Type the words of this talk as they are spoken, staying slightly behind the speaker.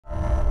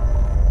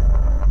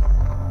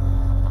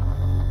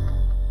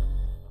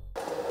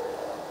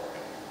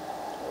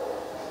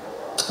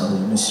I will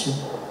miss you.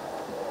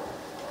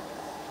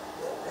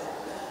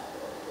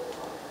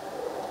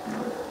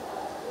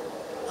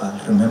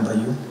 I'll remember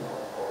you.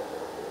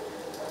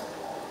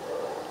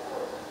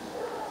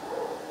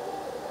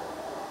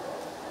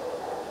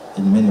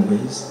 In many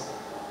ways.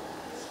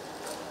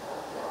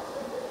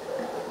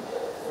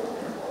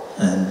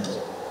 And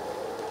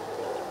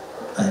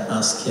I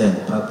ask here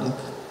in public,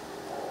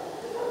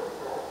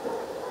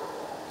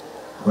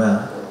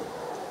 where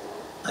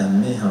I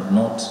may have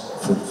not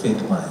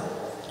fulfilled my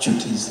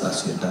duties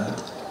as your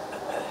dad,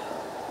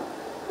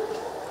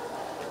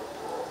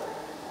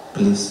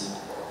 please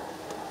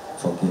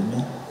forgive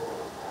me,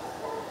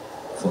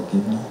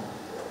 forgive me,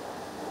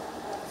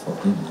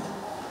 forgive me.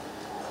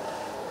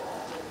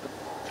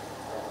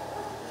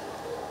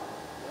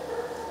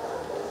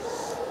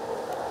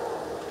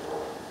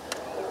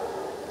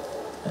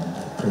 And I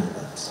pray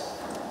that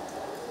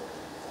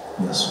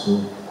your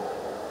soul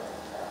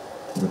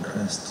will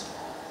rest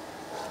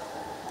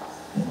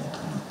in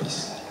eternal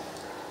peace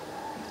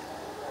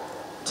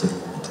till we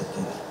meet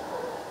again.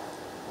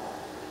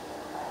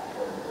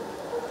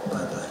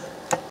 Bye-bye.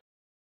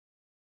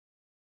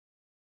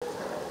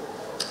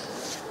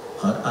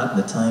 At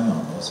the time, I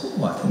was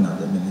working at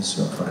the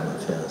Ministry of Foreign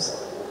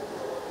Affairs.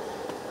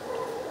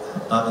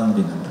 Having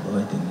been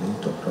employed in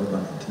late October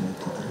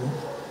 1983,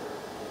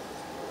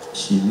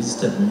 she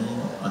visited me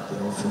at the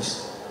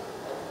office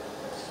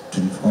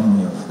to inform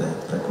me of the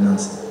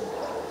pregnancy.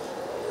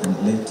 And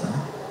later,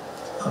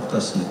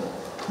 after she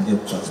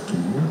gave birth to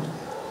you,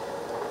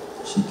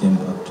 she came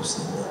back to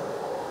see me.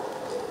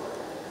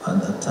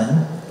 At that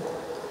time,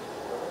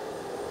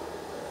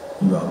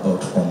 you were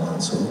about 4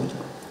 months old,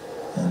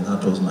 and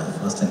that was my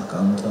first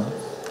encounter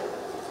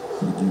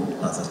with you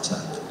as a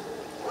child.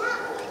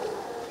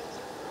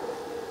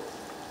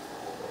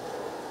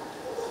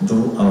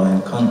 Though our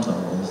encounter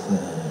was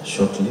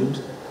short-lived,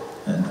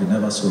 and we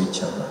never saw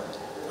each other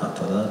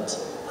after that,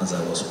 as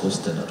I was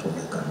posted out of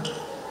the country.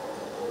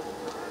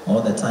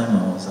 All the time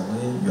I was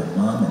away, your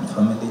mom and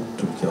family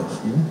took care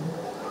of you,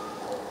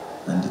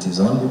 and it is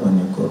only when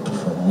you got to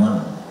Form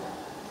 1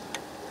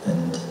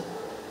 and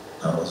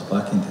I was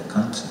back in the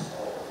country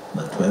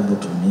that we were able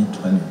to meet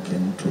when you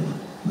came to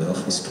the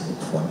office to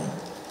look for me.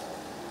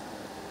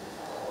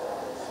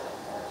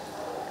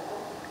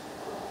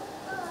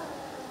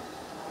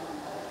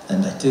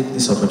 And I take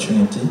this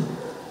opportunity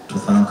to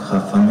thank her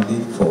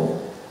family for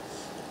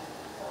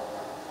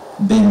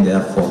being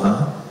there for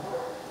her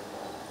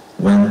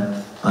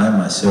when I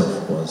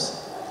myself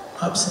was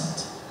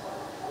absent.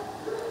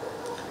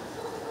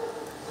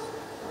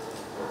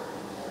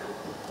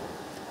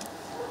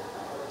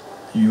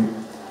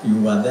 You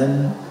were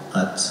then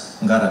at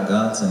Ngara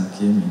Girls and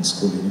came in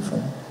school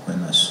uniform.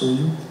 When I saw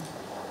you,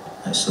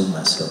 I saw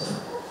myself.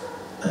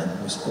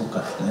 And we spoke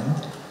at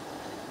length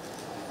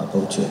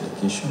about your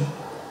education.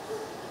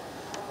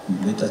 You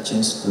later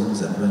changed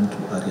schools and went to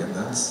Area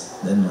Girls,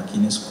 then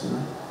Makini School,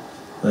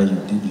 where you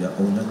did your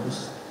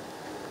O-levels.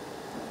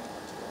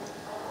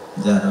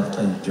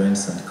 Thereafter, you joined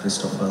St.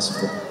 Christopher's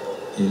for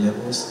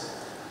A-levels,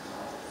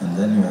 and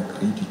then you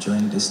agreed to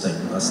join Desta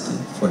University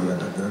for your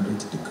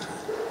undergraduate degree,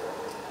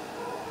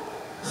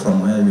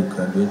 from where you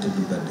graduated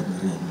with a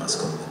degree in mass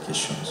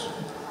communications.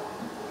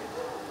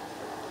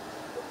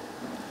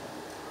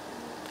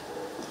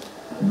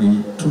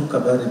 We took a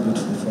very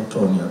beautiful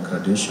photo on your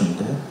graduation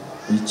day,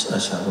 which I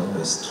shall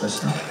always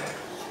treasure.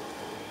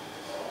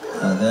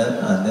 And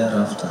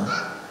thereafter,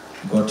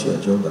 got your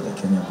job at the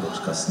Kenya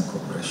Broadcasting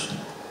Corporation.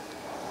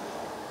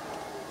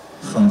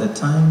 From the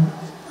time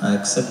I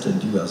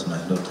accepted you as my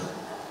daughter,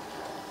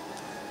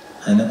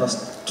 I never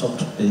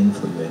stopped paying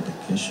for your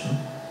education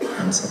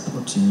and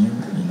supporting you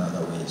in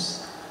other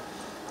ways.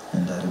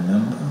 And I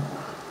remember,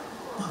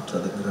 after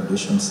the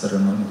graduation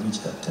ceremony which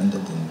I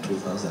attended in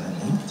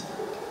 2008,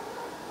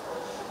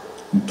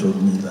 you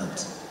told me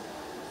that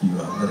you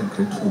are very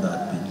grateful that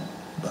I've been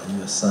by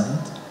your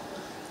side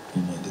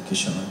in your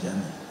educational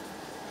journey.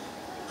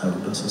 I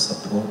would also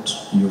support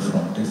you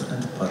from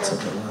different parts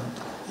of the world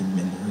in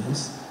many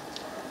ways,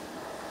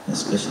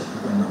 especially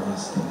when I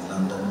was in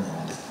London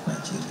and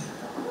Nigeria.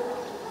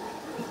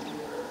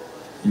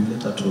 You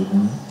later told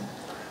me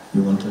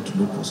you wanted to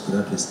do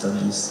postgraduate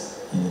studies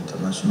in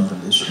international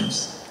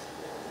relations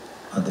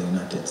at the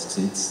United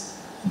States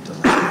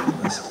International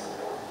University,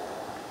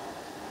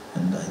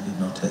 and I did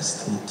not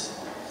hesitate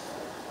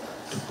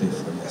to pay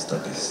for your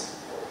studies.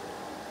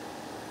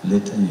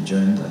 Later you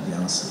joined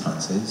Alliance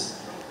Française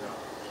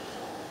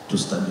to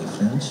study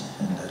French,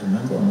 and I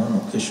remember on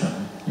one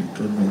occasion you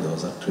told me there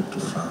was a trip to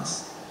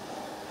France,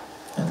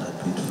 and I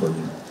paid for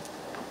you.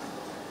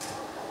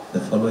 The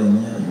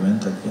following year you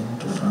went again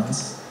to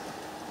France,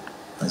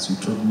 as you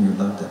told me you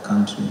loved the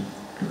country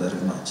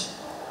very much.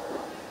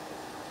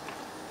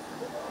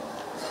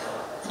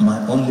 My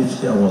only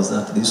fear was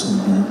that this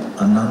would be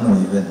an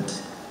annual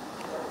event,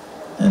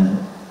 and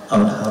I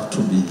would have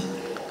to be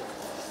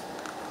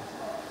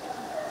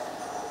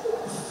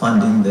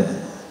funding the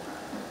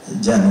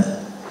journey.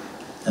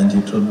 And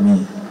you told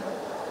me,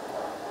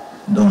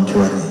 don't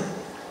worry,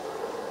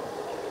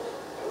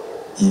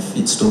 if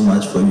it's too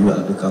much for you,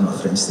 I'll become a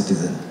French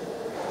citizen.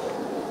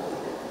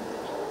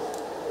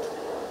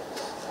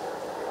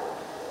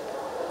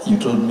 You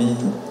told me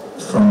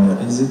from your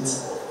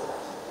visits,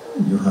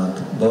 you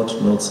had bought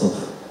lots of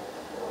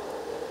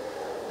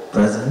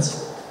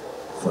presents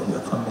for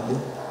your family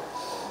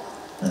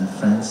and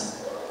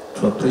friends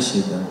to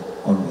appreciate them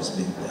always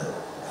being there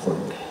for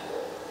you.